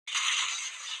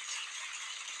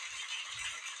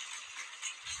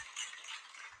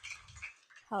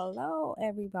Hello,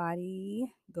 everybody.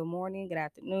 Good morning, good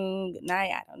afternoon, good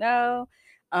night. I don't know.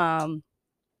 Um,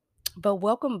 but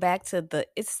welcome back to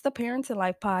it's the Parenting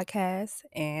Life podcast,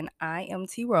 and I am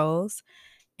T Rose.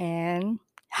 And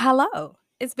hello,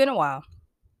 it's been a while.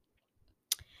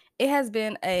 It has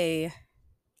been a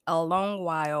long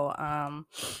while.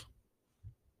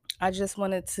 I just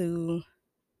wanted to,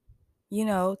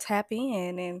 tap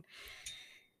in and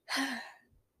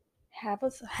have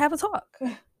a talk.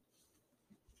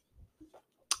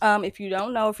 If you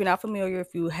don't know, if you're not familiar,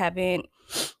 if you haven't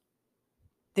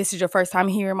this is your first time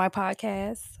hearing my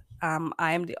podcast,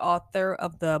 I am the author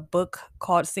of the book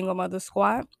called Single Mother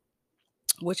Squad,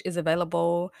 which is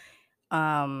available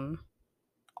um,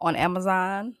 on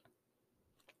Amazon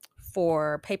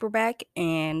for paperback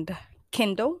and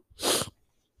Kindle.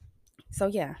 So,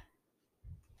 yeah.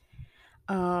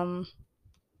 Um,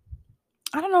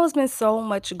 I don't know, it's been so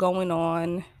much going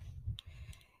on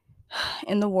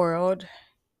in the world.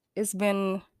 It's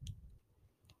been,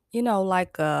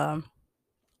 like a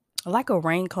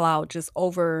rain cloud just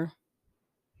over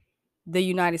the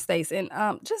United States and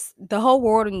just the whole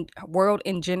world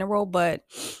in general, but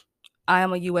I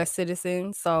am a US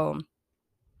citizen, so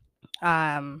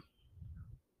um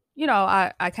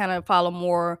I kind of follow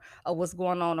more of what's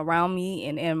going on around me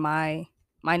and in my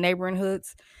neighboring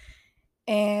hoods.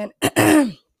 And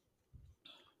it's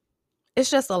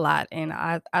just a lot, and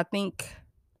I think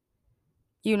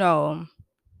you know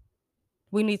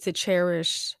we need to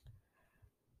cherish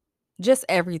just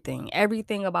everything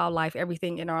about life,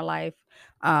 everything in our life,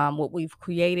 what we've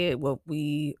created, what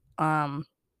we are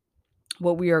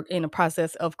in the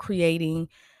process of creating,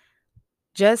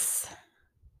 just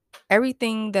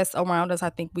everything that's around us. I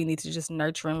think we need to just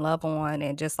nurture and love on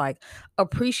and just like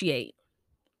appreciate,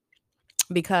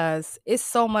 because it's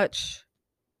so much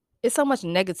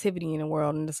negativity in the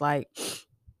world, and it's like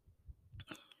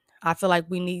I feel like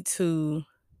we need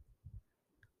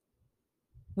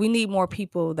more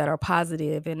people that are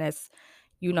positive and that's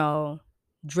you know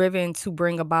driven to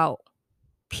bring about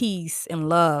peace and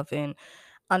love and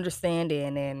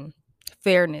understanding and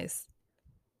fairness.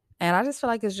 And I just feel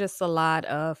like it's just a lot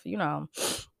of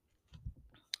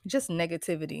just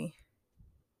negativity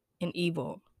and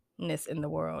evilness in the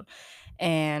world.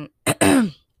 And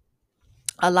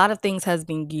a lot of things has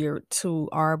been geared to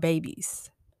our babies.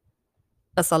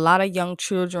 It's a lot of young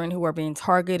children who are being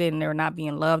targeted, and they're not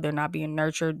being loved, they're not being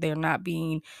nurtured, they're not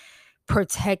being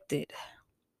protected.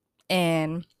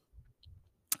 And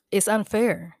it's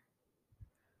unfair.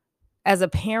 As a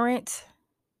parent,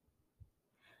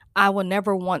 I would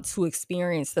never want to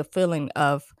experience the feeling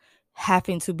of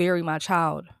having to bury my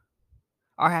child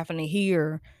or having to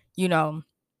hear, you know,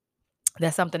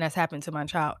 that something that's happened to my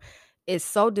child. It's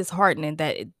so disheartening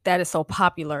that that is so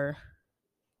popular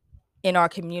in our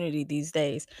community these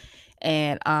days.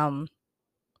 And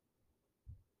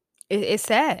it's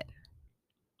sad.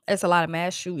 It's a lot of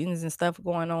mass shootings and stuff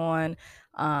going on.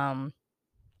 Um,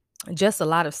 just a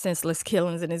lot of senseless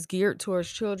killings, and it's geared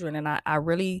towards children. And I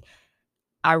really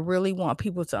want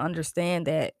people to understand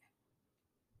that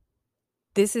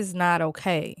this is not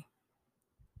okay.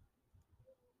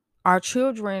 Our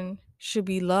children should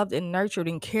be loved and nurtured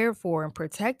and cared for and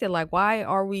protected. Like, why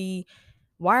are we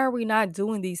not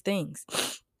doing these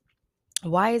things?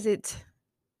 Why is it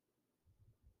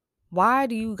why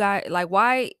do you guys like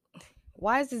why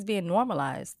is this being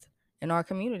normalized in our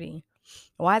community?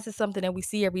 Why is it something that we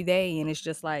see every day and it's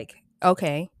just like,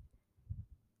 okay,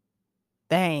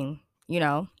 dang, you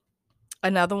know,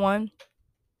 another one?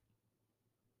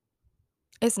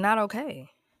 It's not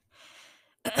okay.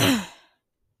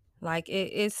 Like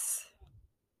it's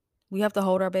we have to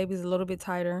hold our babies a little bit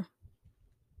tighter.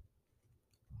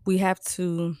 We have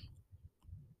to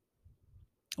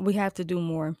we have to do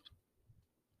more.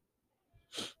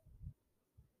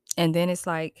 And then it's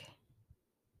like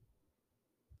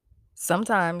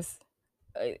sometimes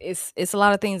it's a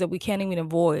lot of things that we can't even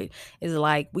avoid. It's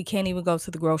like we can't even go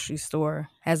to the grocery store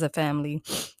as a family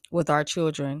with our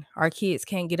children. Our kids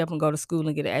can't get up and go to school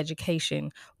and get an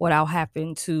education without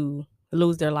having to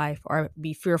lose their life or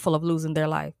be fearful of losing their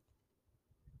life.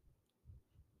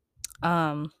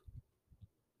 Um,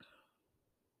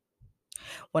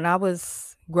 when I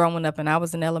was growing up and I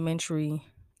was in elementary,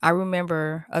 I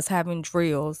remember us having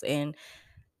drills, and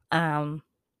um,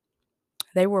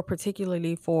 they were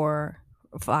particularly for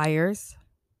fires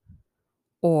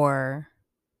or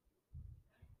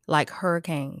like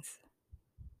hurricanes.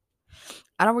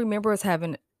 I don't remember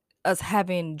us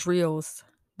having drills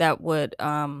that would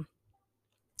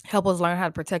help us learn how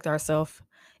to protect ourselves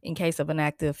in case of an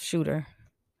active shooter.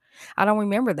 I don't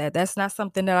remember that. That's not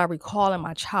something that I recall in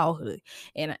my childhood.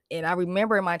 And I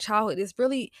remember in my childhood,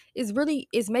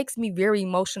 it makes me very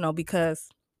emotional because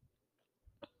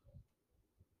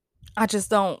I just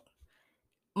don't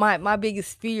my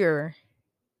biggest fear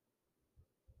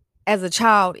as a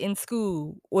child in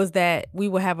school was that we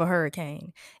would have a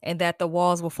hurricane and that the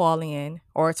walls will fall in,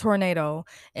 or a tornado,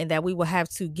 and that we will have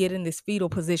to get in this fetal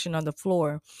position on the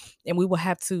floor, and we will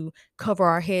have to cover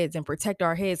our heads and protect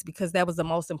our heads because that was the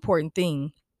most important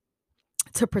thing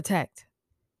to protect.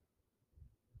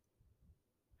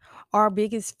 Our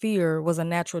biggest fear was a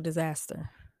natural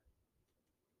disaster.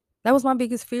 That was my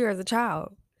biggest fear as a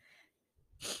child.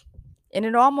 And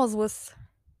it almost was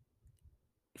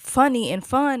funny and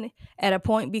fun at a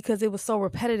point because it was so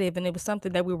repetitive and it was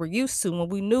something that we were used to, when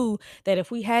we knew that if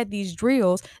we had these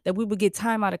drills that we would get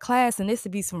time out of class, and this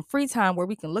would be some free time where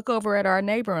we can look over at our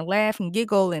neighbor and laugh and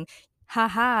giggle and ha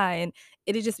ha, and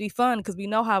it'd just be fun because we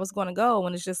know how it's going to go,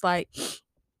 and it's just like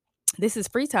this is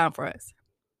free time for us.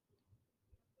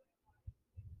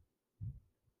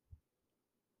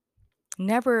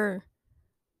 Never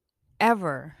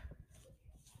ever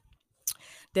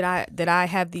did I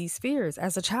have these fears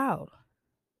as a child.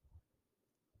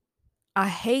 I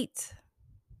hate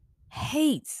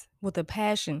with a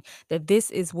passion that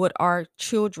this is what our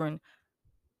children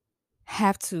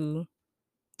have to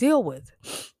deal with.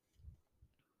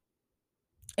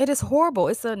 It is horrible.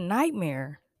 It's a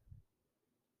nightmare.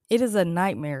 It is a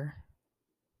nightmare.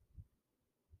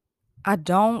 I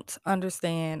don't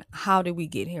understand, how did we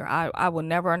get here? I will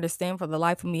never understand for the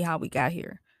life of me how we got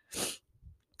here.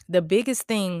 The biggest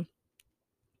thing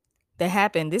that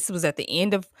happened, this was at the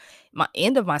end of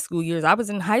my school years. I was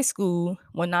in high school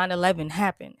when 9/11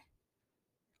 happened.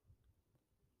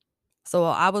 So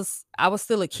I was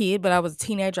still a kid, but I was a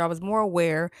teenager. I was more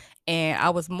aware, and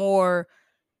I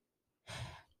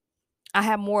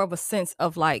had more of a sense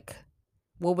of like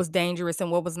what was dangerous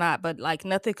and what was not, but like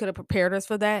nothing could have prepared us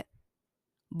for that.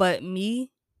 But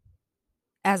me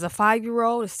as a 5-year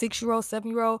old, a 6-year old,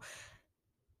 7-year old,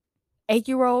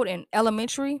 8-year old in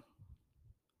elementary,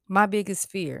 my biggest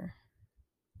fear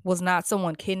was not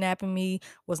someone kidnapping me,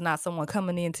 was not someone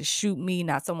coming in to shoot me,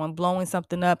 not someone blowing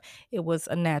something up. It was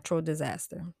a natural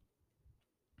disaster.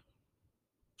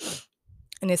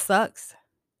 And it sucks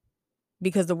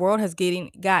because the world has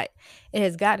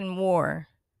gotten more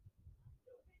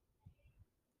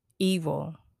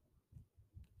evil.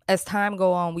 As time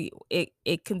go on,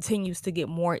 it continues to get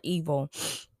more evil.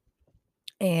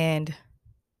 And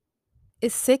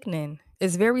it's sickening.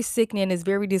 It's very sickening, it's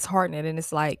very disheartening, and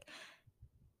it's like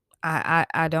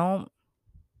I don't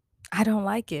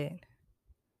like it.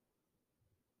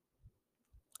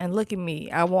 And look at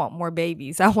me. I want more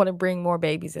babies. I want to bring more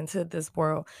babies into this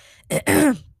world.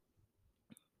 And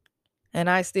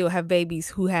I still have babies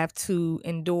who have to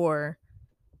endure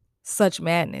such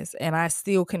madness. And I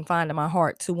still can find in my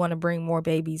heart to want to bring more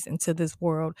babies into this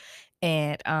world.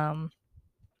 And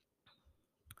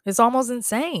it's almost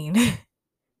insane.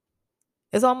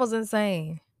 It's almost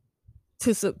insane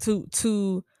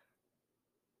to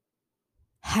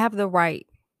have the right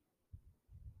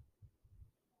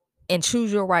and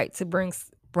choose your right to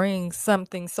bring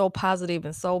something so positive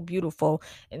and so beautiful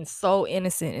and so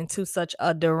innocent into such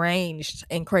a deranged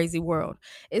and crazy world.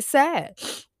 It's sad.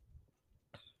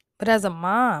 But as a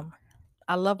mom,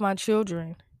 I love my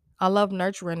children. I love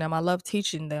nurturing them. I love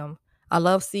teaching them. I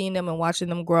love seeing them and watching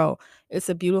them grow. It's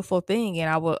a beautiful thing, and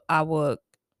I would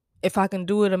if I can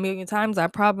do it a million times, I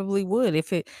probably would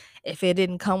if it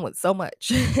didn't come with so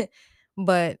much.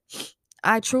 But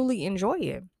I truly enjoy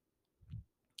it.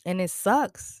 And it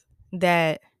sucks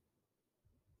that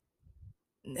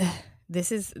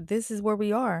this is where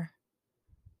we are.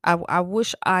 I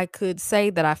wish I could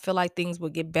say that I feel like things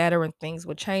would get better and things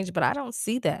would change, but I don't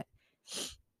see that.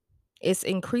 It's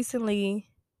increasingly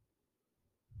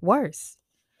worse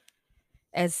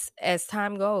as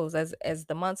time goes, as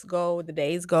the months go, the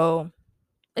days go.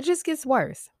 It just gets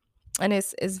worse, and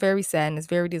it's very sad and it's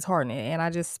very disheartening. And I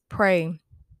just pray,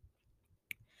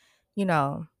 you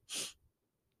know,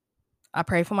 I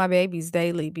pray for my babies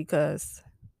daily because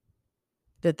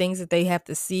the things that they have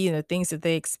to see and the things that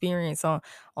they experience on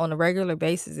a regular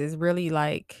basis is really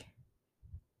like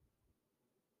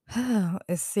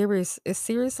it's serious. It's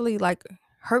seriously like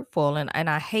hurtful, and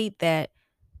I hate that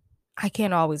I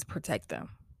can't always protect them.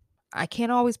 I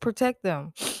can't always protect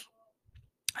them.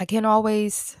 I can't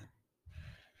always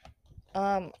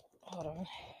hold on.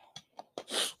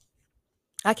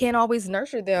 I can't always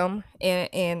nurture them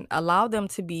and allow them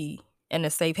to be in a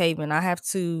safe haven. I have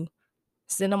to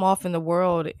send them off in the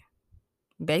world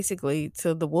basically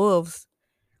to the wolves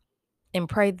and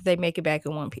pray that they make it back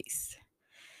in one piece.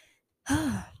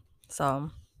 So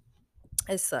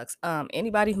it sucks.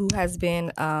 Anybody who has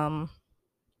been a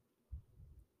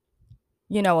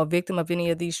victim of any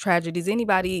of these tragedies,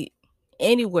 anybody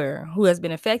anywhere who has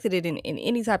been affected in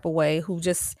any type of way, who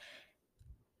just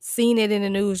seen it in the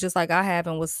news just like I have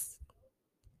and was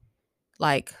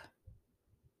like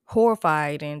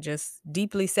horrified and just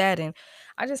deeply saddened.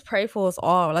 I just pray for us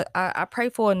all. Like I pray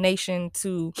for a nation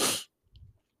to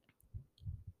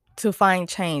find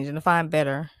change and to find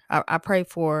better. I pray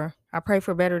for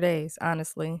better days,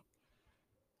 honestly.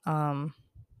 Um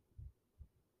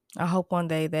I hope one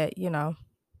day that,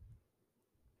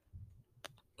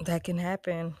 that can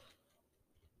happen.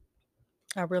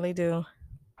 I really do.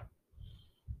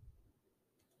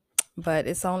 But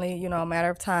it's only, a matter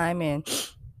of time and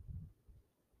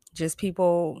just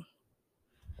people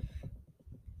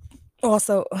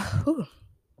also whew,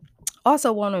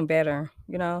 also wanting better.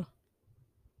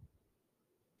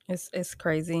 It's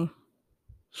crazy.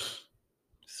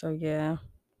 So yeah,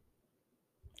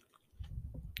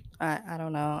 I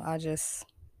don't know. I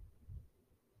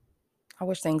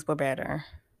wish things were better.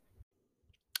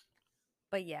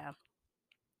 But yeah.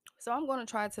 So I'm going to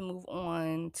try to move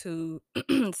on to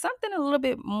something a little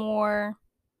bit more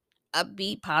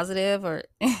upbeat, positive, or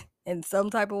in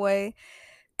some type of way.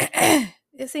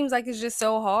 It seems like it's just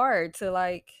so hard to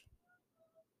like,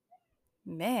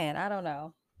 man, I don't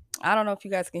know. I don't know if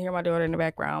you guys can hear my daughter in the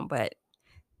background, but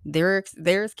there's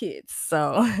kids.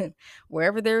 So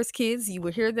wherever there's kids, you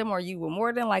will hear them or you will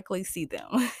more than likely see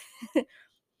them.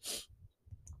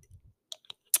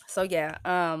 So yeah,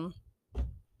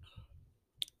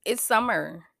 it's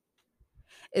summer.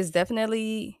 It's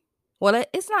definitely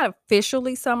it's not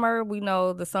officially summer. We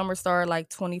know the summer started like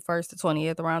 21st to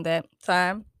 20th around that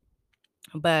time.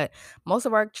 But most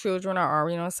of our children are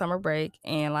already on summer break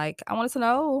and like I wanted to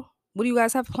know, what do you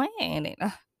guys have planned? And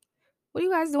what are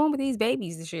you guys doing with these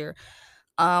babies this year?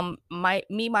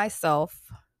 Myself,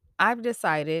 I've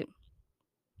decided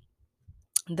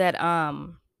that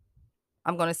I'm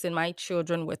going to send my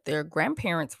children with their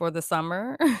grandparents for the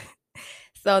summer.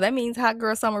 So that means hot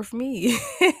girl summer for me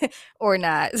or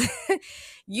not.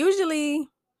 Usually,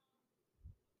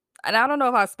 and I don't know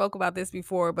if I spoke about this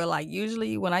before, but like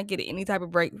usually when I get any type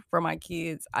of break for my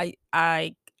kids, I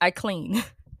clean.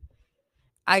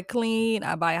 I clean,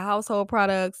 I buy household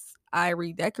products, I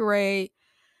redecorate,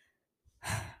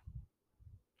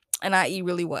 and I eat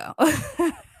really well.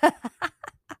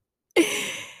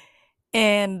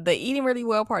 And the eating really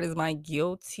well part is my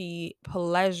guilty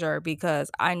pleasure because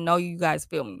I know you guys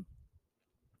feel me.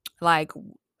 Like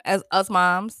as us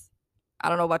moms, I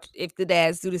don't know about if the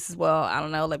dads do this as well. I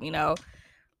don't know, let me know.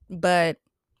 But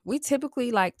we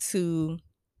typically like to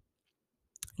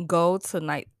go to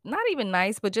not even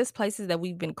nice, but just places that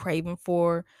we've been craving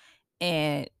for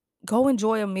and go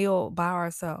enjoy a meal by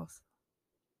ourselves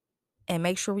and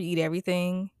make sure we eat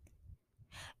everything,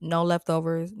 no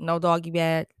leftovers, no doggy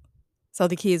bag, so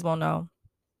the kids won't know.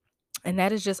 And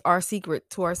that is just our secret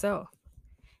to ourselves.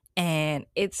 And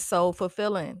it's so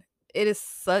fulfilling. It is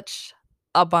such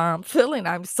a bomb feeling.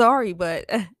 I'm sorry, but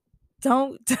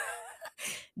don't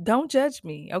don't judge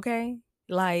me, okay?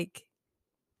 Like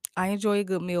I enjoy a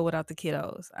good meal without the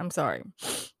kiddos. I'm sorry.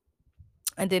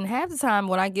 And then half the time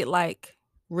when I get like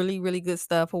really, really good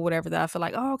stuff or whatever that I feel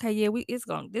like, oh, okay, yeah, this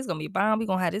gonna be a bomb. We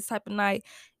gonna have this type of night.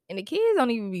 And the kids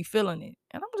don't even be feeling it.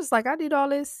 And I'm just like, I did all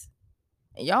this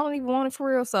and y'all don't even want it for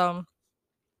real. So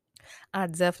I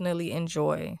definitely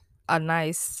enjoy a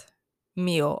nice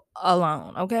meal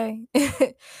alone, okay?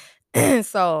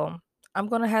 So I'm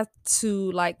gonna have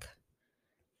to like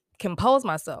compose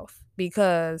myself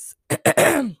because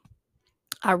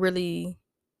I really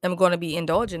am gonna be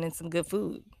indulging in some good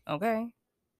food, okay?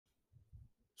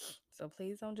 So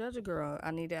please don't judge a girl.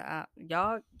 I need to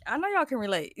y'all. I know y'all can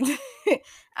relate.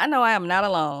 I know I am not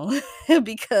alone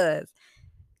because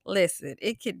listen,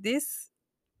 it gets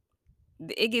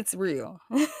real.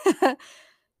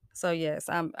 So yes,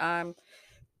 I'm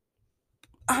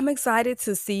excited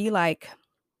to see like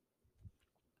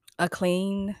a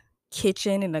clean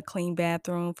kitchen and a clean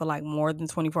bathroom for like more than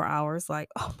 24 hours. Like,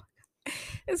 oh my,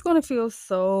 it's gonna feel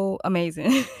so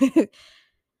amazing.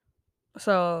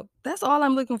 So that's all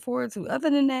I'm looking forward to. Other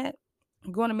than that,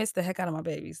 I'm going to miss the heck out of my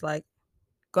babies. Like,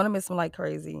 gonna miss them like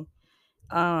crazy.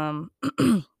 Um,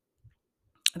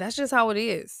 that's just how it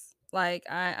is. Like,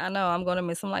 I know I'm gonna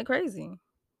miss them like crazy,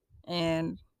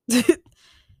 and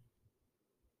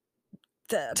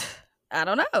that I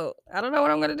don't know. I don't know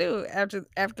what I'm gonna do after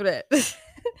that.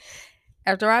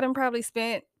 After I done probably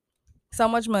spent so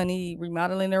much money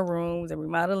remodeling their rooms and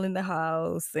remodeling the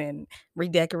house and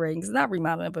redecorating. It's not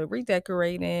remodeling, but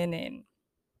redecorating and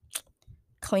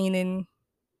cleaning.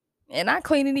 And not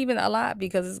cleaning even a lot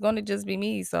because it's going to just be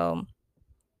me. So,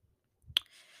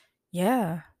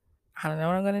 yeah, I don't know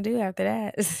what I'm going to do after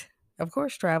that. Of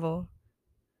course, travel.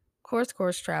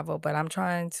 Course, travel. But I'm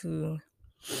trying to,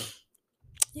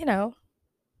 you know,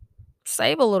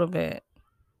 save a little bit.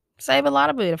 Save a lot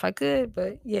of it if I could.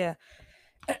 But yeah.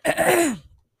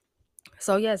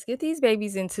 So, yes, get these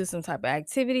babies into some type of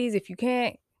activities. If you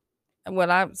can't,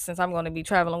 since I'm going to be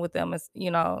traveling with them, it's,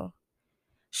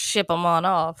 ship them on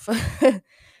off.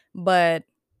 But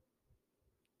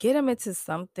get them into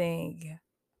something.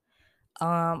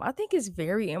 I think it's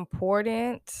very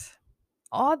important.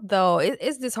 Although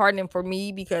it's disheartening for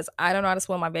me because I don't know how to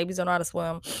swim, my babies don't know how to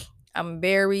swim. I'm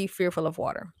very fearful of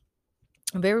water.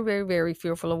 Very, very, very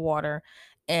fearful of water.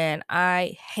 And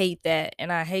I hate that.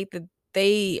 And I hate that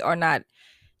they are not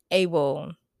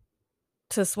able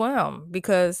to swim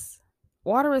because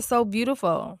water is so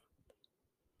beautiful.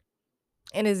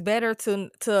 And it's better to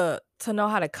know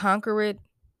how to conquer it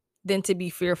than to be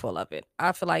fearful of it.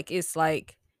 I feel like it's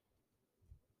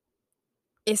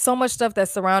so much stuff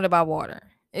that's surrounded by water.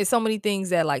 It's so many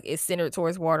things that like is centered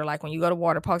towards water. Like when you go to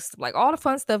water parks, like all the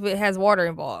fun stuff, it has water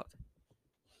involved.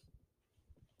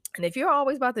 And if you're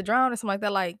always about to drown or something like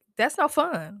that, like that's no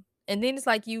fun. And then it's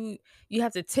like you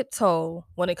have to tiptoe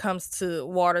when it comes to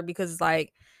water because it's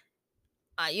like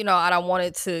I don't want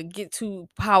it to get too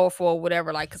powerful or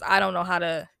whatever. Like, cause I don't know how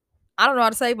to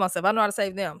save myself. I don't know how to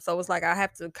save them. So it's like I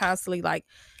have to constantly like,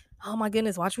 oh my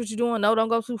goodness, watch what you're doing. No, don't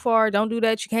go too far. Don't do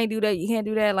that. You can't do that. You can't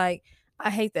do that. Like, I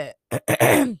hate that.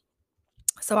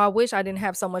 So I wish I didn't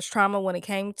have so much trauma when it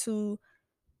came to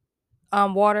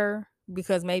water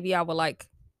because maybe I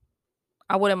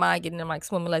wouldn't mind getting them like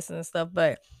swimming lessons and stuff,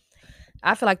 but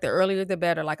I feel like the earlier the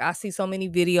better. Like I see so many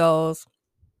videos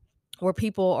where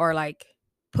people are like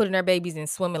putting their babies in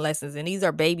swimming lessons and these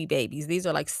are babies. These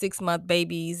are like 6-month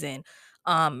babies and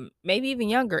maybe even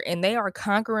younger and they are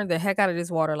conquering the heck out of this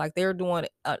water. Like they're doing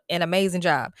an amazing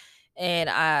job. And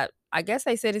I guess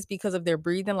they said it's because of their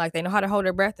breathing, like they know how to hold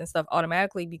their breath and stuff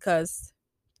automatically because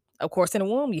of course in the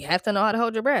womb you have to know how to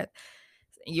hold your breath.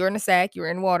 You're in a sack, you're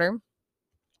in water,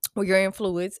 or you're in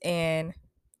fluids and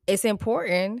it's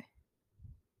important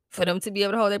for them to be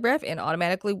able to hold their breath and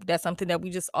automatically that's something that we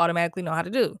just automatically know how to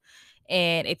do.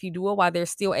 And if you do it while they're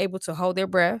still able to hold their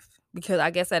breath, because I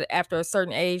guess that after a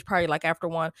certain age, probably like after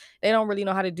one, they don't really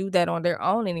know how to do that on their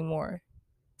own anymore.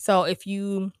 So if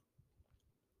you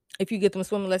get them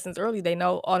swimming lessons early, they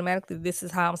know automatically this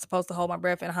is how I'm supposed to hold my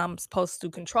breath and how I'm supposed to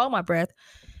control my breath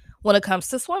when it comes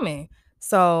to swimming.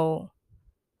 So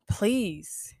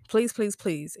please, please, please,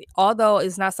 please. Although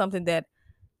it's not something that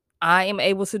I am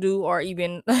able to do or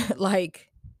even like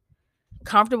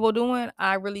comfortable doing,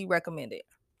 I really recommend it.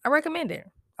 I recommend it.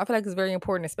 I feel like it's very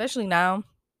important, especially now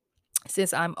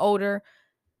since I'm older.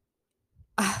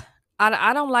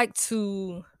 I don't like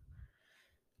to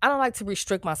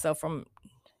restrict myself from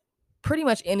pretty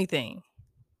much anything.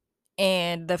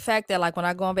 And the fact that like when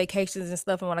I go on vacations and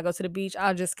stuff and when I go to the beach,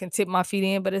 I just can tip my feet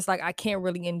in, but it's like I can't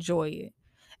really enjoy it.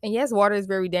 And yes, water is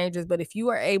very dangerous, but if you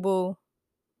are able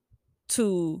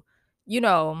to, you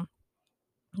know,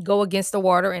 go against the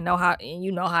water and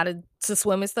you know how to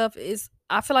swim and stuff, is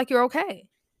I feel like you're okay.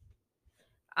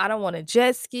 I don't want to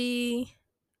jet ski.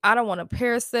 I don't want to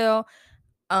parasail.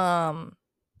 Um,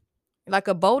 like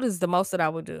a boat is the most that I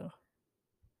would do.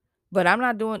 But I'm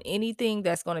not doing anything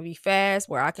that's going to be fast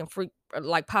where I can freak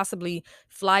like possibly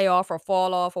fly off or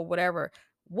fall off or whatever.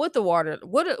 With the water,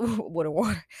 with a with a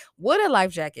water, with a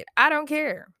life jacket. I don't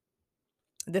care.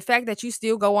 The fact that you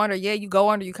still go under, yeah, you go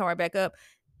under, you come right back up.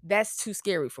 That's too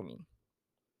scary for me.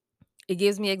 It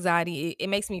gives me anxiety. It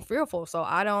makes me fearful. So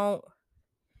I don't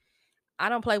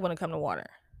play when it comes to water.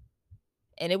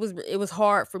 And it was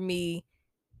hard for me.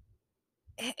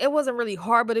 It wasn't really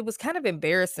hard, but it was kind of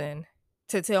embarrassing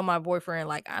to tell my boyfriend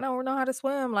like I don't know how to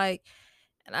swim, like,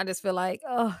 and I just feel like,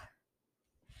 oh,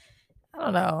 I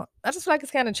don't know. I just feel like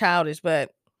it's kind of childish,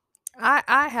 but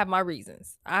I have my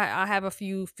reasons. I have a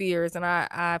few fears, and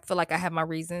I feel like I have my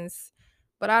reasons,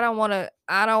 but I don't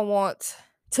want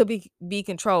to be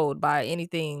controlled by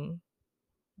anything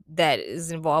that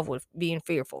is involved with being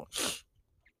fearful.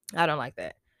 I don't like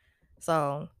that.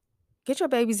 So get your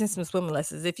babies in some swimming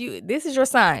lessons. This is your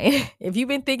sign. If you've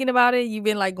been thinking about it, you've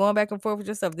been like going back and forth with,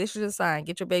 yourself, this is your sign.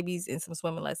 Get your babies in some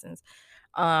swimming lessons.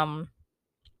 Um,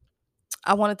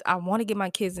 I want to get my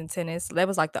kids in tennis. That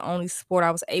was like the only sport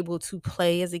I was able to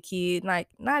play as a kid. Like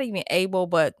not even able,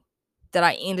 but that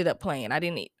I ended up playing. I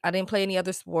didn't play any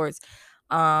other sports.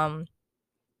 Um,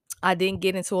 I didn't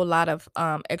get into a lot of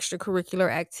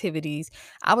extracurricular activities.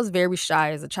 I was very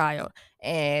shy as a child,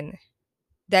 and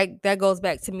that goes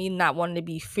back to me not wanting to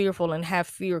be fearful and have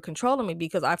fear controlling me,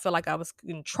 because I feel like I was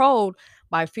controlled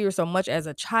by fear so much as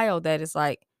a child that it's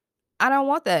like I don't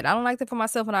want that. I don't like that for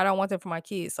myself, and I don't want that for my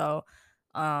kids. So,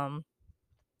 um,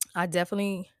 I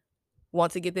definitely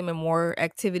want to get them in more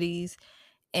activities.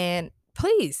 And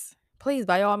please, please,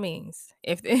 by all means,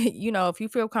 if if you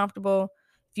feel comfortable,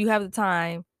 if you have the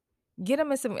time, get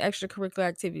them in some extracurricular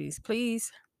activities.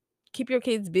 Please keep your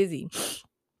kids busy.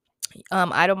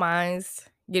 Idle minds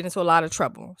get into a lot of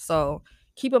trouble. So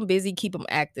keep them busy, keep them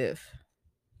active.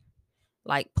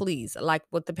 Like, please, like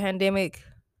with the pandemic,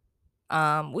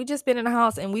 we just been in the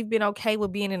house, and we've been okay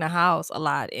with being in the house a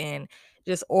lot and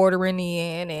just ordering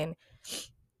in and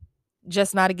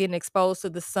just not getting exposed to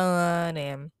the sun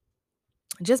and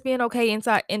just being okay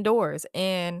inside indoors.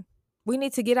 And we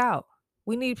need to get out.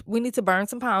 We need to burn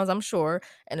some pounds, I'm sure.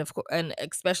 And of course, and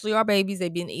especially our babies,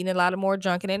 they've been eating a lot of more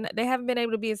junk, and they haven't been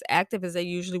able to be as active as they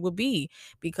usually would be,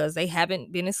 because they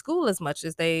haven't been in school as much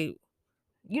as they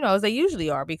usually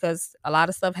are, because a lot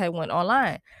of stuff had went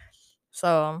online.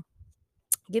 So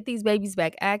get these babies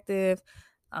back active.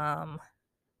 Um,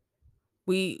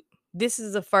 we this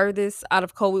is the furthest out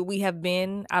of COVID we have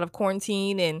been, out of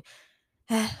quarantine and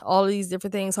all of these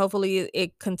different things. Hopefully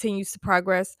it continues to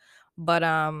progress. But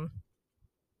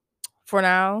for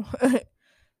now,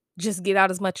 just get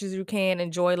out as much as you can,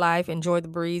 enjoy life, enjoy the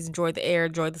breeze, enjoy the air,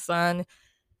 enjoy the sun,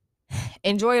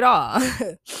 enjoy it all.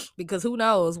 Because who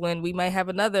knows when we might have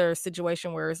another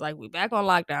situation where it's like we back on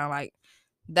lockdown. Like,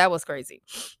 that was crazy.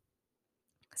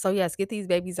 So yes, get these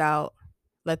babies out,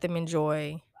 let them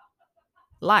enjoy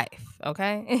life,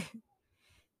 okay?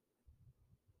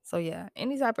 So yeah,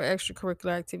 any type of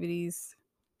extracurricular activities,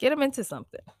 get them into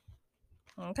something.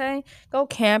 Okay, go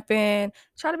camping.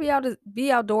 Try to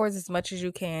be outdoors as much as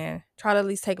you can. Try to at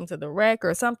least take them to the rec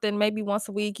or something, maybe once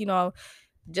a week.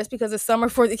 Just because it's summer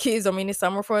for the kids, I mean it's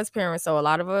summer for us parents. So a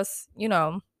lot of us,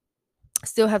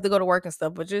 still have to go to work and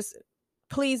stuff. But just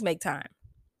please make time.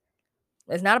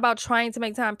 It's not about trying to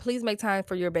make time. Please make time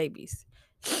for your babies.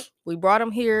 We brought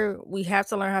them here. We have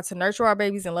to learn how to nurture our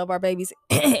babies and love our babies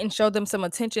and show them some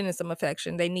attention and some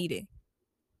affection. They need it.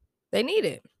 They need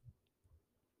it.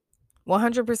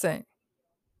 100%.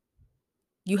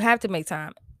 You have to make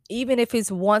time. Even if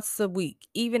it's once a week,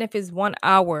 even if it's 1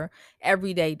 hour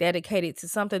every day dedicated to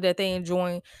something that they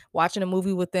enjoy, watching a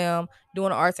movie with them,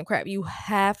 doing arts and craft, you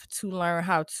have to learn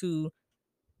how to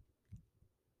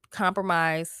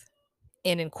compromise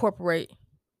and incorporate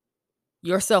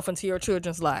yourself into your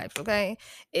children's lives. Okay.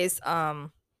 It's I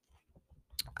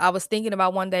was thinking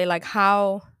about one day, like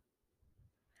how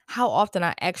often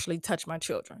I actually touch my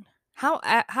children. How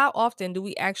often do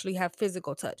we actually have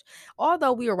physical touch?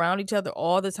 Although we around each other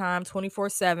all the time,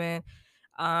 24/7,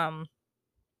 um,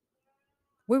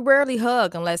 we rarely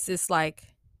hug unless it's like,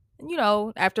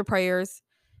 after prayers,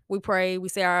 we pray, we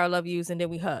say our I love yous, and then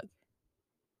we hug.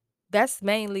 That's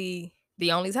mainly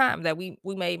the only time that we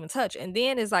may even touch. And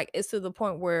then it's to the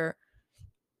point where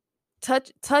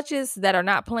touches that are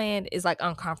not planned is like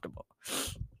uncomfortable.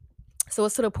 So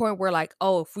it's to the point where, like,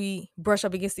 oh, if we brush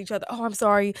up against each other, oh, I'm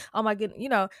sorry, oh my goodness,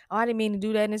 oh, I didn't mean to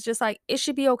do that. And it's just like, it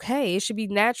should be okay. It should be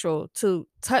natural to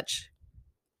touch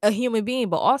a human being,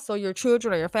 but also your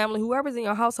children or your family, whoever's in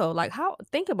your household. Like,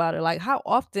 think about it. Like, how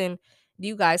often do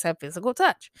you guys have physical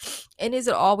touch? And is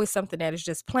it always something that is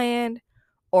just planned,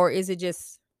 or is it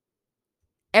just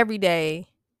every day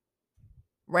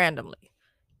randomly?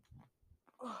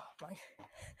 Oh my,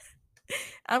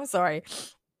 I'm sorry.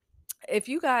 If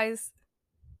you guys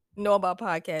know about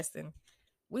podcasting,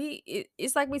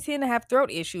 it's like we tend to have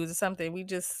throat issues or something. We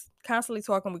just constantly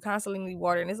talking, we constantly need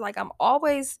water. And it's like I'm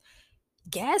always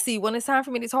gassy when it's time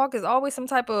for me to talk. It's always some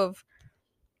type of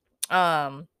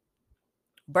um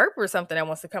burp or something that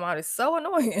wants to come out. It's so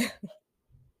annoying.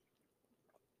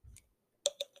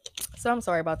 So I'm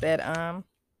sorry about that.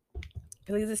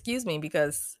 Please excuse me,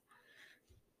 because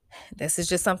this is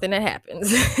just something that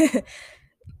happens.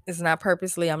 It's not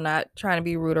purposely. I'm not trying to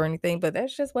be rude or anything, but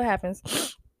that's just what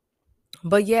happens.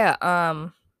 But yeah,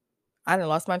 I done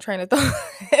lost my train of thought.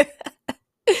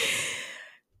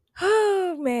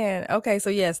 Oh man. Okay, so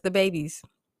yes, the babies.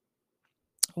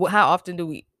 How often do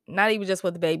we, not even just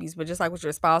with the babies, but just like with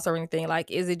your spouse or anything, like,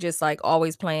 is it just like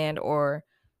always planned, or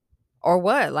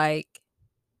what? Like,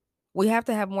 we have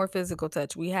to have more physical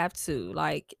touch. We have to,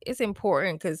 like, it's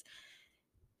important, because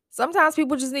sometimes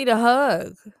people just need a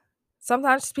hug.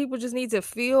 Sometimes people just need to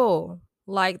feel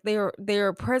like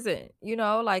they're present,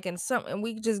 like, and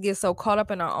we just get so caught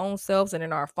up in our own selves and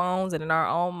in our phones and in our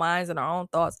own minds and our own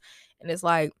thoughts. And it's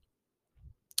like,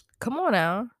 Come on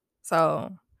now. So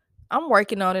I'm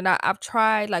working on it. I've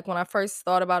tried, like, when I first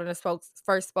thought about it and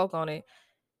first spoke on it,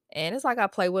 and it's like I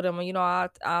play with them, and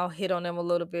I'll hit on them a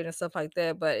little bit and stuff like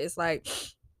that. But it's like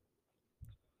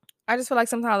I just feel like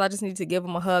sometimes I just need to give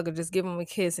them a hug or just give them a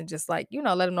kiss and just, like,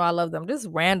 let them know I love them just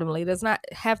randomly. It does not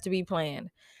have to be planned.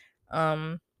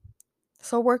 Um,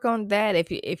 so work on that.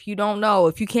 If you don't know,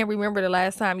 if you can't remember the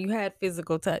last time you had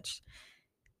physical touch,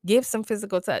 give some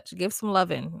physical touch, give some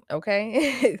loving,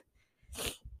 okay?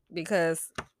 Because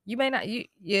you may not you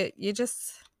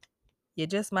just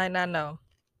might not know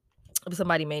if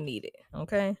somebody may need it,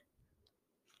 okay?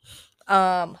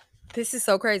 Um, this is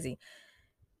so crazy.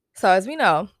 So as we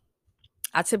know,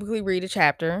 I typically read a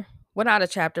chapter. Well, not a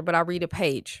chapter, but I read a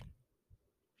page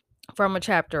from a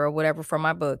chapter or whatever from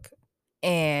my book.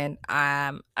 And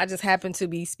I just happen to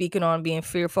be speaking on being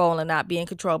fearful and not being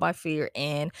controlled by fear.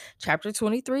 And chapter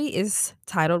 23 is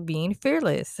titled Being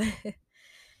Fearless.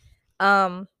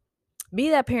 um, be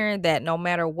that parent that no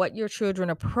matter what your children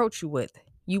approach you with,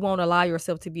 you won't allow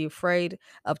yourself to be afraid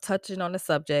of touching on the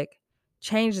subject,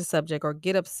 change the subject, or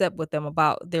get upset with them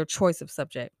about their choice of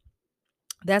subject.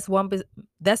 That's one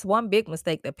big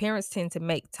mistake that parents tend to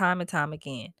make time and time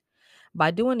again.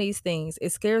 By doing these things,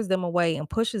 it scares them away and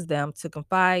pushes them to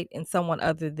confide in someone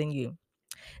other than you.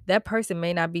 That person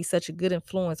may not be such a good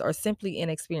influence or simply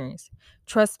inexperienced.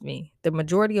 Trust me, the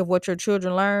majority of what your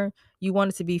children learn, you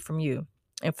want it to be from you.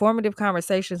 Informative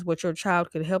conversations with your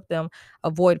child could help them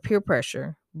avoid peer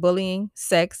pressure, bullying,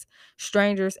 sex,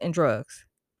 strangers, and drugs.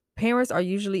 Parents are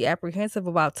usually apprehensive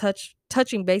about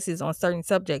touching bases on certain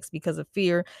subjects because of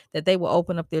fear that they will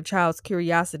open up their child's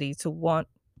curiosity to want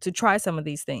to try some of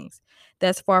these things.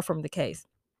 That's far from the case.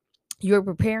 You're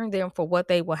preparing them for what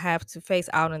they will have to face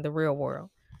out in the real world.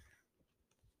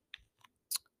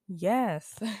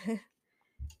 Yes.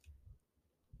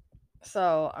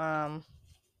 So,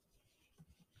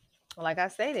 like I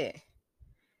stated,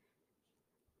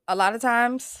 a lot of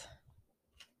times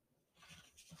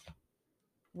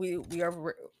we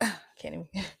are can't even,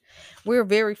 we're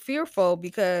very fearful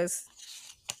because,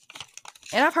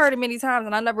 and I've heard it many times,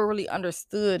 and I never really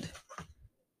understood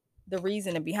the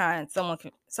reasoning behind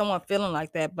someone feeling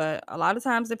like that. But a lot of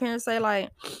times the parents say, like,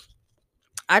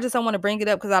 I just don't want to bring it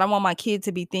up because I don't want my kid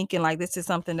to be thinking like this is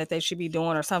something that they should be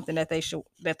doing or something that they should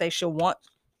want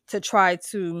to try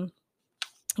to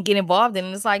get involved in.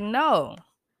 And it's like, no,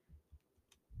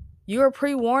 you're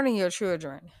pre-warning your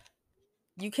children.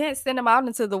 You can't send them out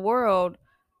into the world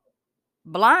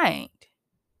blind.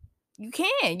 You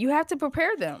can't. You have to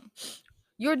prepare them.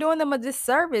 You're doing them a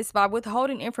disservice by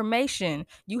withholding information.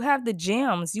 You have the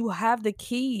gems, you have the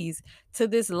keys to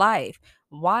this life.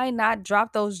 Why not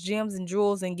drop those gems and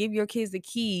jewels and give your kids the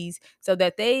keys so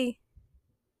that they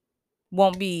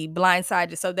won't be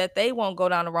blindsided, so that they won't go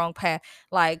down the wrong path?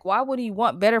 Like, why would you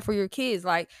want better for your kids?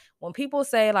 Like, when people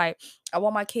say, like, I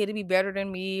want my kid to be better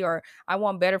than me, or I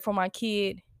want better for my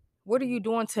kid, what are you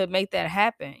doing to make that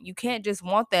happen? You can't just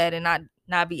want that and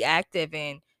not be active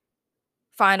and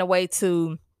find a way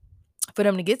to for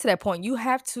them to get to that point. You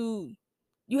have to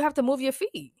move your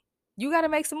feet. You got to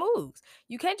make some moves.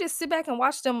 You can't just sit back and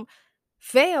watch them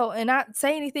fail and not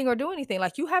say anything or do anything.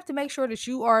 Like, you have to make sure that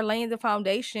you are laying the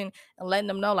foundation and letting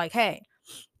them know, like, hey,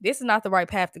 this is not the right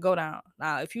path to go down.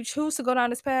 Now, if you choose to go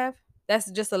down this path, that's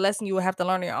just a lesson you will have to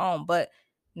learn on your own. But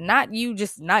not you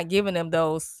just not giving them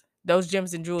those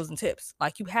gems and jewels and tips.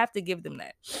 Like, you have to give them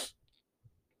that.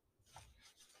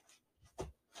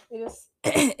 It is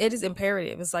it is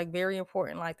imperative. It's like very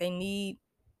important. Like, they need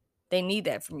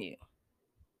that from you.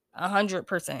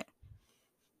 100%.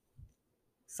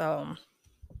 So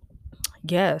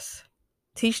yes,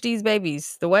 teach these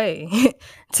babies the way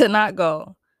to not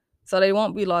go, so they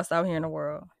won't be lost out here in the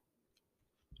world.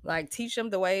 Like, teach them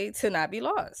the way to not be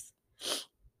lost.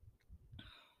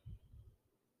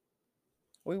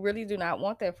 We really do not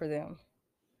want that for them.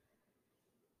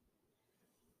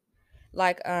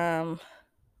 Like, I'm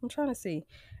trying to see.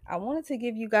 I wanted to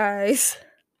give you guys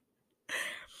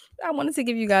I wanted to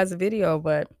give you guys a video,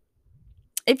 but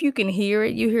if you can hear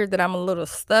it, you hear that I'm a little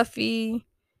stuffy.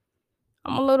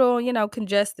 I'm a little,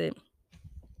 congested.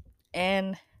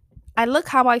 And I look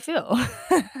how I feel.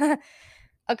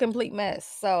 A complete mess.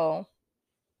 So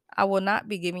I will not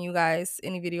be giving you guys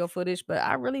any video footage, but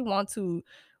I really want to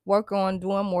work on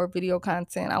doing more video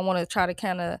content. I want to try to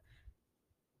kind of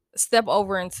step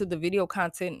over into the video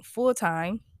content full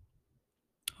time.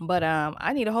 But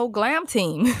I need a whole glam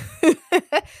team.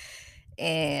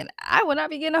 And I will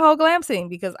not be getting a whole glam team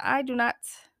because I do not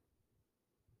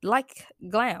like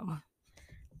glam.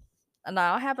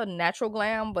 Now, I have a natural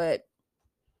glam, but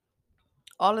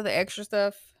all of the extra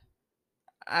stuff,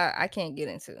 I can't get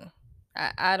into.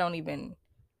 I don't even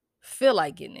feel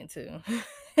like getting into.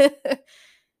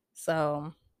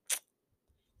 So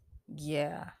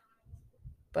yeah,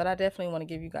 but I definitely want to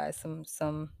give you guys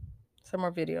some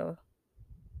more video,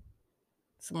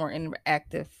 some more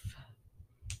interactive,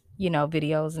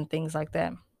 videos and things like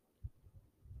that.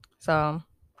 So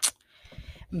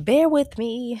bear with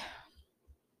me.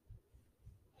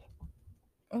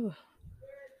 Ooh.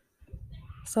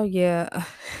 So yeah,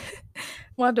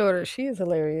 my daughter, she is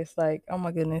hilarious. Like, oh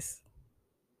my goodness,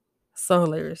 so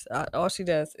hilarious. All she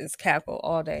does is cackle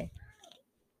all day,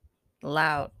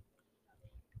 loud.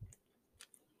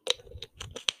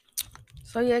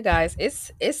 So yeah, guys,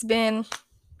 it's been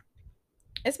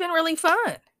really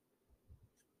fun,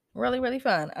 really really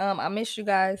fun. I miss you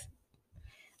guys.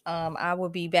 I will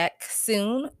be back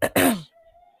soon.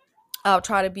 I'll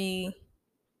try to be,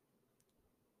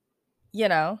 you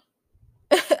know,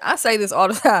 I say this all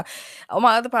the time. On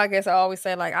my other podcasts, I always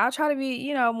say like I'll try to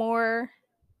be,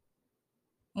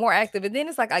 more active. And then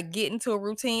it's like I get into a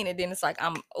routine, and then it's like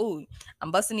I'm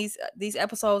busting these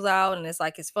episodes out, and it's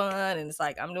like it's fun, and it's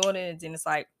like I'm doing it, and then it's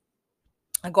like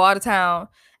I go out of town,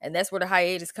 and that's where the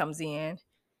hiatus comes in.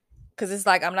 Cause it's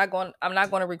like I'm not going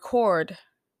to record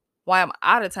while I'm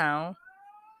out of town,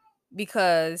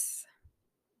 because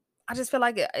I just feel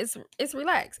like it's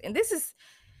relaxed. And this is,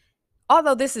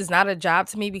 although this is not a job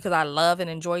to me because I love and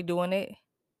enjoy doing it,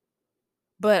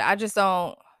 but I just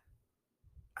don't.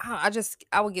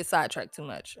 I would get sidetracked too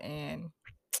much, and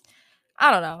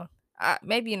I don't know.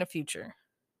 Maybe in the future,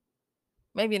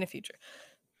 maybe in the future.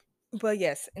 But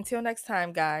yes, until next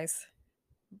time, guys.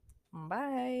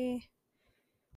 Bye.